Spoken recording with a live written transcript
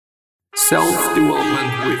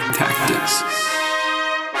Self-development with tactics.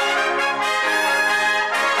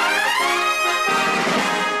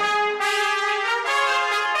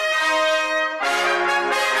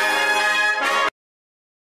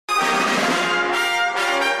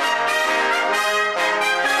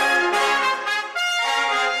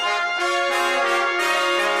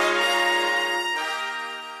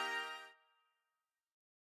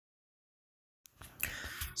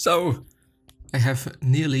 So, I have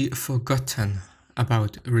nearly forgotten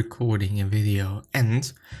about recording a video,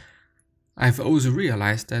 and I've also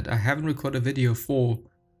realized that I haven't recorded a video for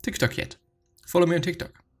TikTok yet. Follow me on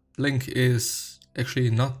TikTok. Link is actually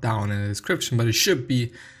not down in the description, but it should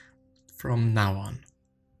be from now on.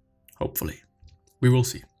 Hopefully. We will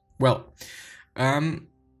see. Well, the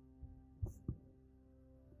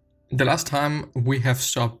last time we have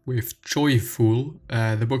stopped with Joyful,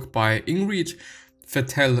 the book by Ingrid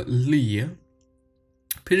Fetell-Lee.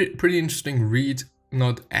 Pretty interesting read,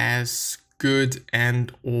 not as good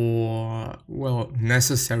and or, well,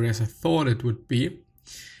 necessary as I thought it would be.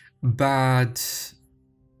 But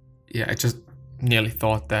yeah, I just nearly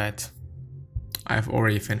thought that I've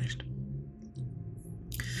already finished.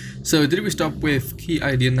 So did we stop with key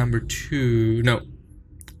idea number 2? No,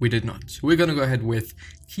 we did not. We're gonna go ahead with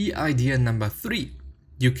key idea number 3.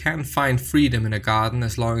 You can find freedom in a garden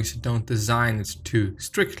as long as you don't design it too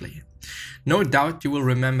strictly. No doubt you will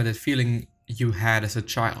remember that feeling you had as a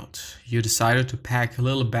child. You decided to pack a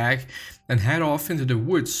little bag and head off into the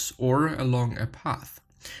woods or along a path.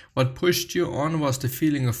 What pushed you on was the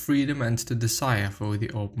feeling of freedom and the desire for the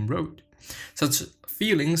open road. Such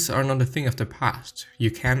feelings are not a thing of the past. You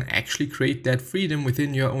can actually create that freedom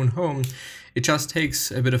within your own home. It just takes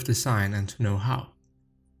a bit of design and know-how.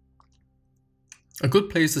 A good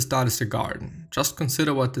place to start is the garden. Just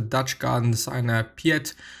consider what the Dutch garden designer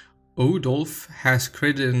Piet Oudolf has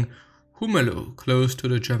created in Hummelo, close to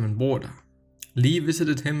the German border. Lee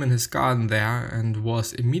visited him in his garden there and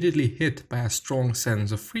was immediately hit by a strong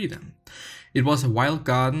sense of freedom. It was a wild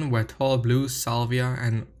garden where tall blues, salvia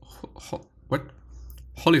and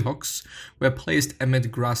hollyhocks were placed amid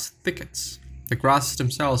grass thickets. The grasses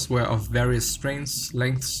themselves were of various strains,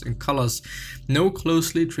 lengths and colors. No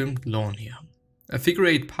closely trimmed lawn here. A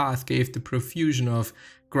figure-8 path gave the profusion of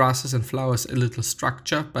grasses and flowers a little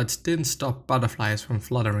structure, but didn't stop butterflies from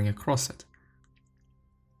fluttering across it.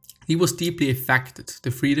 He was deeply affected.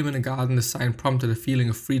 The freedom in the garden design prompted a feeling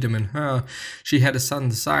of freedom in her. She had a sudden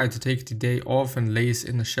desire to take the day off and laze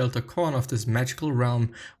in a sheltered corner of this magical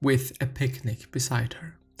realm with a picnic beside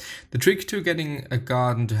her. The trick to getting a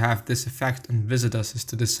garden to have this effect on visitors is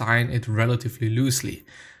to design it relatively loosely.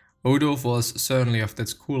 Oudolf was certainly of that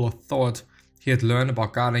school of thought. He had learned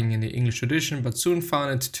about gardening in the English tradition, but soon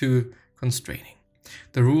found it too constraining.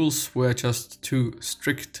 The rules were just too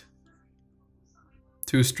restrictive.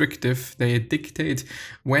 They dictate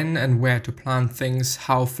when and where to plant things,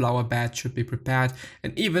 how flower beds should be prepared,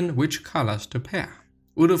 and even which colors to pair.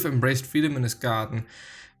 Oudolf embraced freedom in his garden.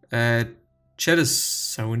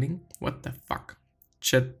 Jettison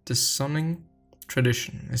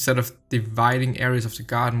tradition. Instead of dividing areas of the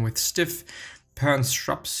garden with stiff Perns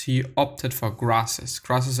shrubs, he opted for grasses.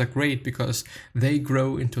 Grasses are great because they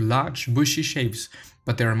grow into large, bushy shapes,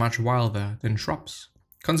 but they are much wilder than shrubs.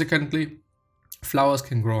 Consequently, flowers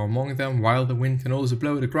can grow among them, while the wind can also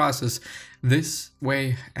blow the grasses this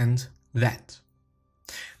way and that.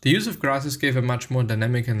 The use of grasses gave a much more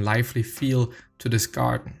dynamic and lively feel to this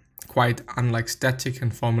garden. Quite unlike static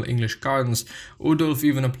and formal English gardens, Oudolf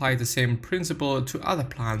even applied the same principle to other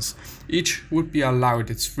plants. Each would be allowed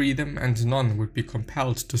its freedom and none would be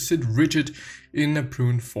compelled to sit rigid in a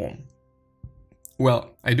pruned form.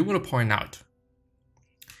 Well, I do want to point out,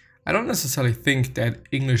 I don't necessarily think that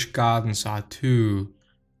English gardens are too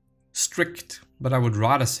strict, but I would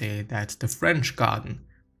rather say that the French garden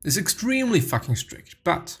is extremely fucking strict,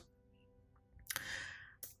 but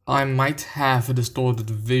I might have a distorted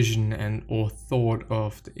vision and or thought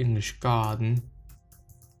of the English garden.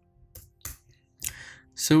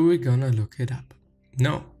 So we're gonna look it up.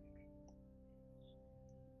 No.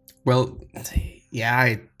 Well, yeah,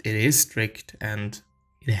 it is strict and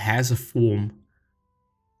it has a form.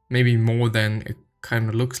 Maybe more than it kind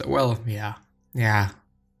of looks like. Well, yeah.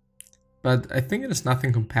 But I think it is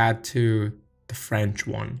nothing compared to the French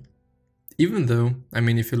one. Even though, I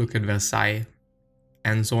mean, if you look at Versailles,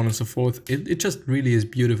 and so on and so forth, it just really is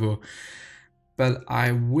beautiful. But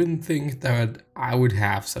I wouldn't think that I would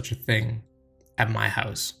have such a thing at my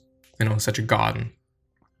house, you know, such a garden.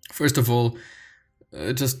 First of all,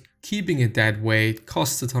 just keeping it that way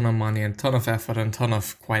costs a ton of money and a ton of effort and a ton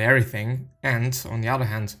of quite everything. And on the other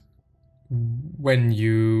hand, when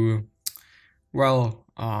you Well,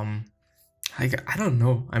 I don't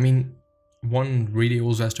know. I mean, one really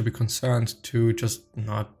also has to be concerned to just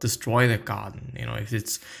not destroy the garden. You know, if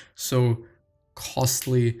it's so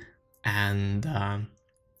costly and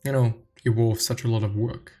you know, involves such a lot of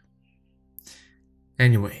work.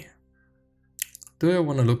 Anyway, do I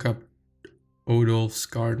want to look up Odolph's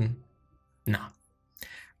garden? Nah.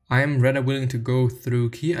 I am rather willing to go through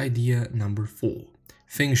key idea number 4.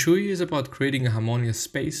 Feng Shui is about creating a harmonious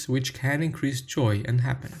space which can increase joy and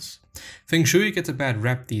happiness. Feng Shui gets a bad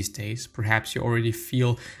rap these days. Perhaps you already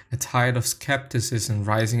feel a tide of skepticism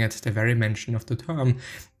rising at the very mention of the term,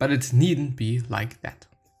 but it needn't be like that.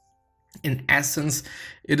 In essence,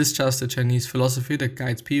 it is just a Chinese philosophy that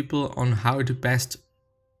guides people on how best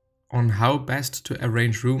to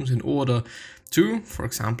arrange rooms in order to, for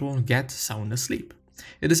example, get sound asleep.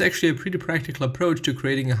 It is actually a pretty practical approach to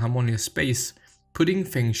creating a harmonious space. Putting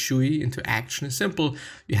Feng Shui into action is simple.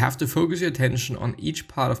 You have to focus your attention on each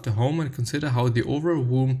part of the home and consider how the overall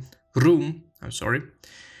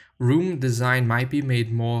room design might be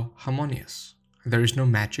made more harmonious. There is no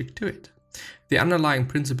magic to it. The underlying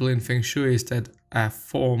principle in Feng Shui is that a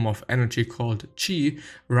form of energy called Qi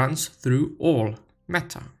runs through all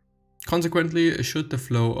matter. Consequently, should the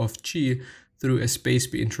flow of Qi through a space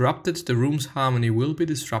be interrupted, the room's harmony will be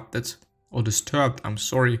disturbed,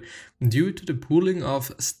 due to the pooling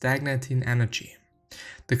of stagnating energy.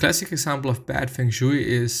 The classic example of bad Feng Shui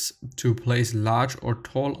is to place large or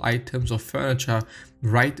tall items of furniture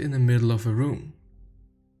right in the middle of a room.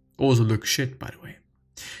 Also looks shit, by the way.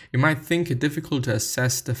 You might think it difficult to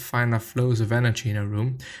assess the finer flows of energy in a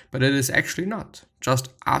room, but it is actually not. Just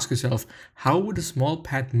ask yourself, how would a small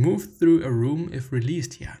pet move through a room if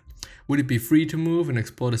released here? Would it be free to move and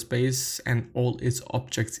explore the space and all its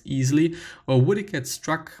objects easily, or would it get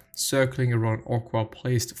stuck circling around awkward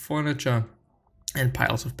placed furniture and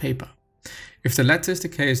piles of paper? If the latter is the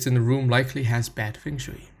case, then the room likely has bad Feng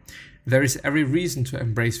Shui. There is every reason to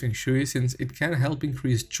embrace Feng Shui since it can help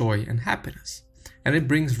increase joy and happiness. And it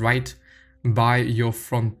brings right by your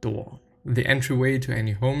front door. The entryway to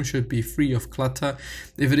any home should be free of clutter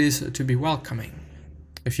if it is to be welcoming.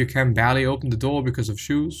 If you can barely open the door because of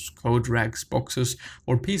shoes, coat rags, boxes,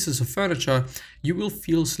 or pieces of furniture, you will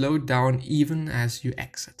feel slowed down even as you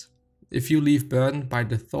exit. If you leave burdened by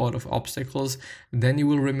the thought of obstacles, then you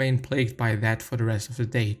will remain plagued by that for the rest of the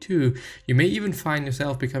day too. You may even find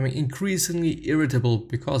yourself becoming increasingly irritable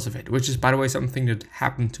because of it, which is, by the way, something that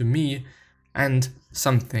happened to me and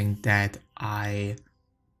something that I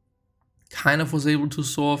kind of was able to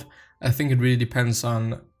solve. I think it really depends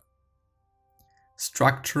on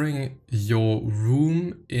structuring your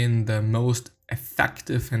room in the most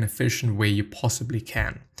effective and efficient way you possibly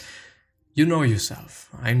can. You know yourself,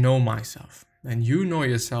 I know myself, and you know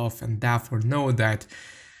yourself, and therefore know that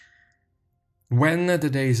when the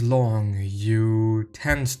day is long, you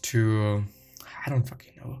tend to,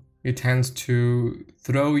 you tend to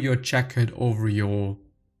throw your jacket over your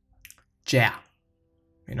chair,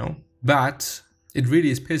 but it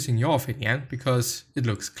really is pissing you off in the end because it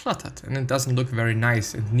looks cluttered and it doesn't look very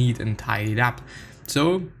nice and neat and tidied up.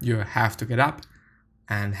 So you have to get up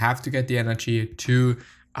and have to get the energy to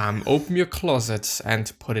open your closets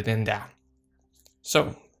and put it in there.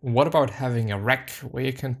 So what about having a rack where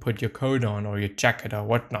you can put your coat on or your jacket or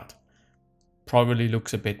whatnot? Probably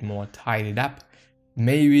looks a bit more tidied up.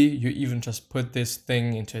 Maybe you even just put this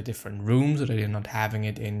thing into a different room so that you're not having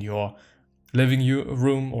it in your living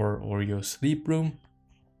room or your sleep room.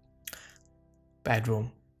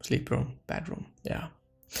 Bedroom, sleep room, bedroom, yeah.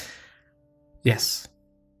 Yes.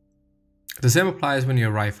 The same applies when you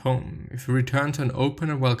arrive home. If you return to an open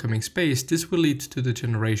and welcoming space, this will lead to the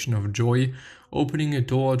generation of joy. Opening a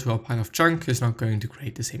door to a pile of junk is not going to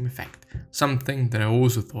create the same effect. Something that I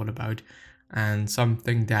also thought about, and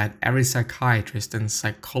something that every psychiatrist and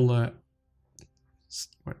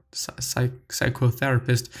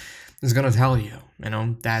psychotherapist is gonna tell you,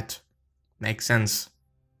 that makes sense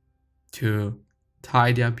to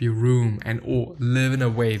tidy up your room and or live in a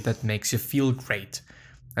way that makes you feel great.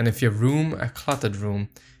 And if your room, a cluttered room,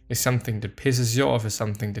 is something that pisses you off, is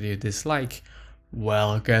something that you dislike,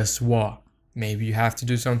 well, guess what? Maybe you have to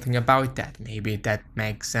do something about that. Maybe that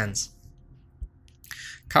makes sense.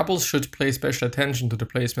 Couples should pay special attention to the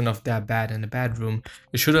placement of their bed in the bedroom.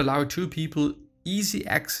 It should allow two people easy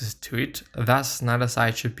access to it, thus neither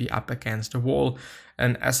side should be up against the wall.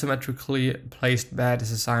 An asymmetrically placed bed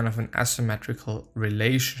is a sign of an asymmetrical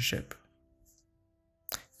relationship.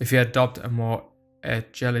 If you adopt a more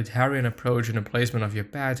egalitarian approach in the placement of your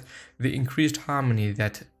bed, the increased harmony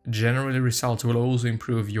that generally results will also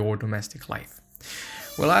improve your domestic life.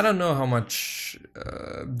 Well, I don't know how much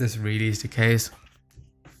this really is the case,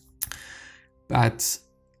 but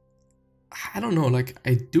I don't know, like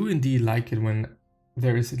I do indeed like it when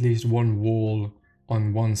there is at least one wall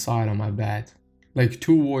on one side of my bed. Like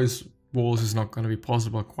two walls is not going to be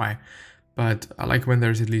possible quite, but I like when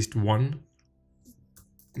there's at least one.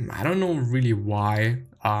 I don't know really why.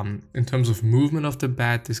 In terms of movement of the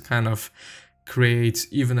bed, this kind of creates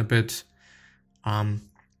even a bit, I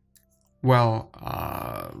don't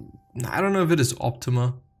know if it is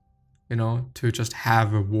optimal, you know, to just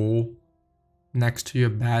have a wall next to your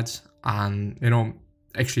bed and, you know,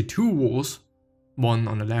 actually two walls, one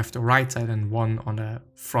on the left or right side and one on the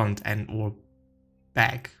front and or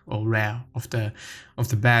back or rear of the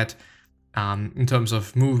bed. In terms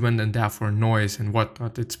of movement and therefore noise and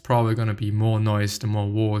whatnot, it's probably going to be more noise the more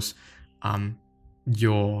walls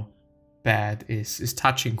your bed is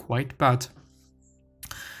touching quite. But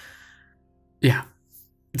yeah,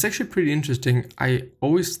 it's actually pretty interesting. I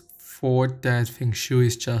always thought that Feng Shui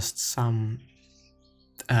is just some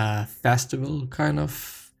festival kind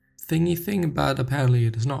of thingy thing, but apparently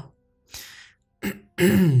it is not.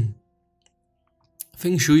 Feng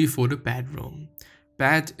Shui for the bedroom.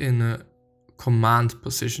 Bed in a command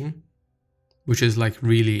position, which is like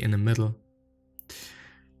really in the middle.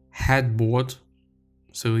 Headboard,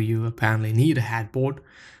 so you apparently need a headboard.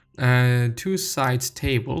 Two side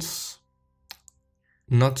tables.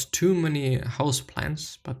 Not too many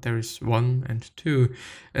houseplants, but there is 1 and 2.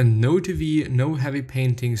 And no TV, no heavy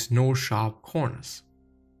paintings, no sharp corners.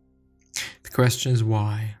 The question is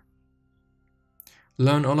why?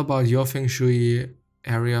 Learn all about your Feng Shui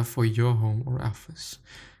area for your home or office.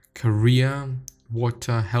 Career,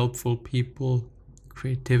 water, helpful people,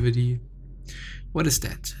 creativity. What is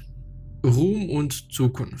that? Ruhm und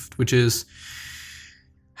Zukunft, which is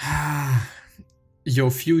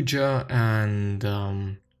your future and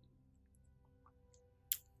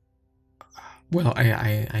well,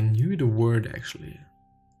 I knew the word actually,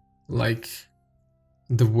 like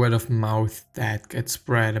the word of mouth that gets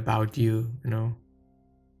spread about you, you know,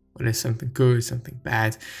 whether it's something good, something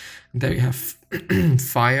bad. And there you have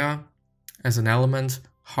fire as an element,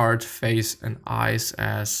 heart, face, and eyes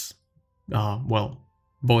as well,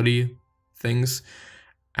 body things,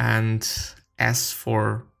 and S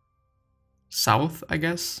for south, I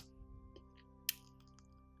guess,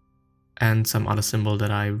 and some other symbol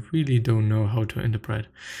that I really don't know how to interpret.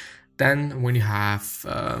 Then when you have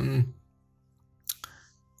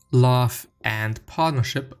love and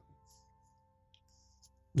partnership,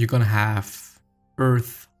 you're gonna have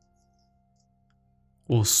earth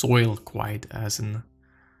or soil quite as an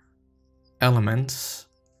element,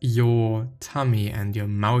 your tummy and your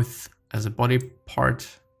mouth as a body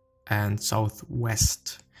part, and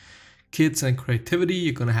southwest. Kids and creativity,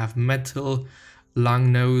 you're gonna have metal,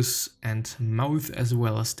 lung, nose, and mouth, as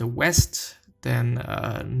well as the west. Then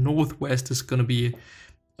northwest is gonna be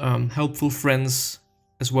helpful friends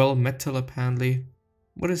as well, metal apparently.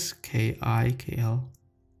 What is K-I, K-L?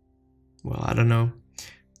 Well, I don't know.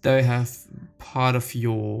 There you have part of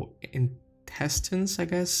your intestines, I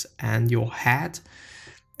guess, and your head.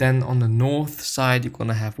 Then on the north side, you're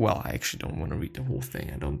gonna have, well, I actually don't want to read the whole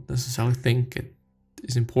thing. I don't necessarily think it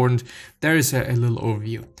is important. There is a little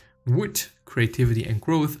overview. Wood, creativity and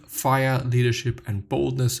growth. Fire, leadership and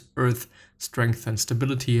boldness. Earth, strength and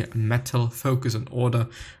stability. Metal, focus and order.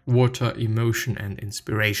 Water, emotion and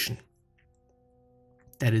inspiration.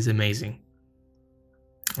 That is amazing.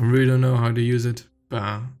 I really don't know how to use it,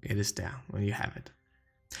 but it is there when you have it.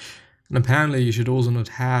 And apparently you should also not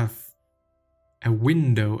have a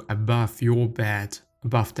window above your bed,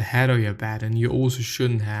 above the head of your bed, and you also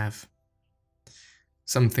shouldn't have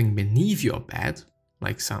something beneath your bed,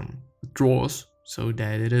 like some drawers, so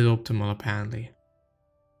that it is optimal apparently.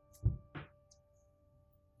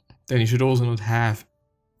 Then you should also not have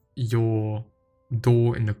your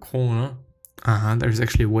door in the corner. There's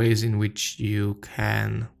actually ways in which you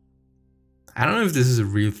can... I don't know if this is a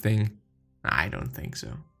real thing. I don't think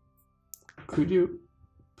so. Could you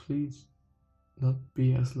please not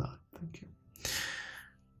be as loud? Thank you.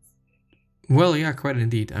 Well, yeah, quite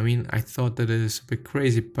indeed. I mean, I thought that it is a bit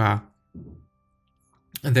crazy, but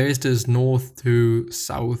there is this north to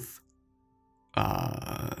south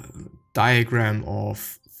diagram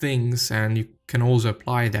of things, and you can also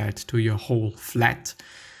apply that to your whole flat.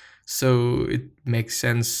 So it makes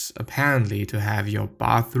sense, apparently, to have your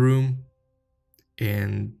bathroom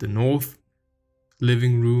in the north,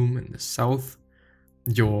 living room in the south,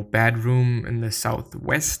 your bedroom in the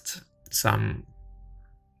southwest,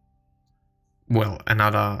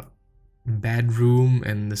 another bedroom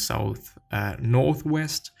in the south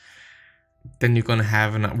northwest, then you're gonna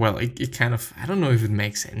have it kind of, I don't know if it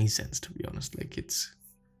makes any sense, to be honest. Like, I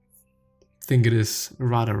think it is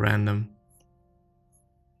rather random.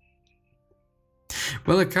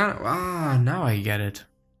 Well, it kind of, now I get it.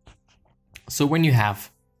 So when you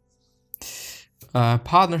have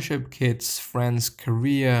partnership, kids, friends,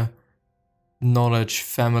 career, knowledge,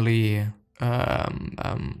 family,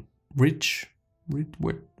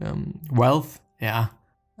 wealth, yeah,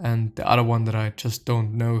 and the other one that I just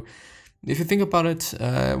don't know. If you think about it,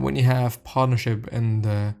 when you have partnership in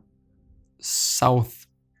the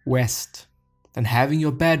southwest, then having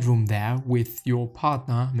your bedroom there with your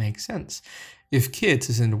partner makes sense. If kids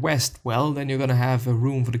is in the west, well, then you're gonna have a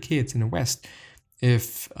room for the kids in the west.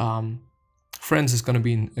 If friends is gonna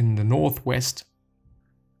be in the northwest,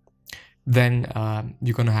 then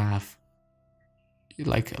you're gonna have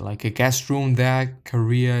like a guest room there.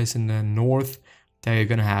 Career is in the north. There you're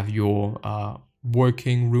gonna have your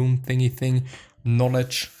working room thingy thing.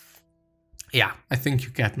 Knowledge. Yeah, I think you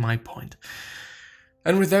get my point.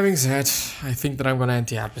 And with that being said, I think that I'm gonna end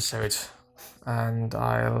the episode, and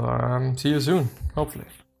I'll see you soon, hopefully.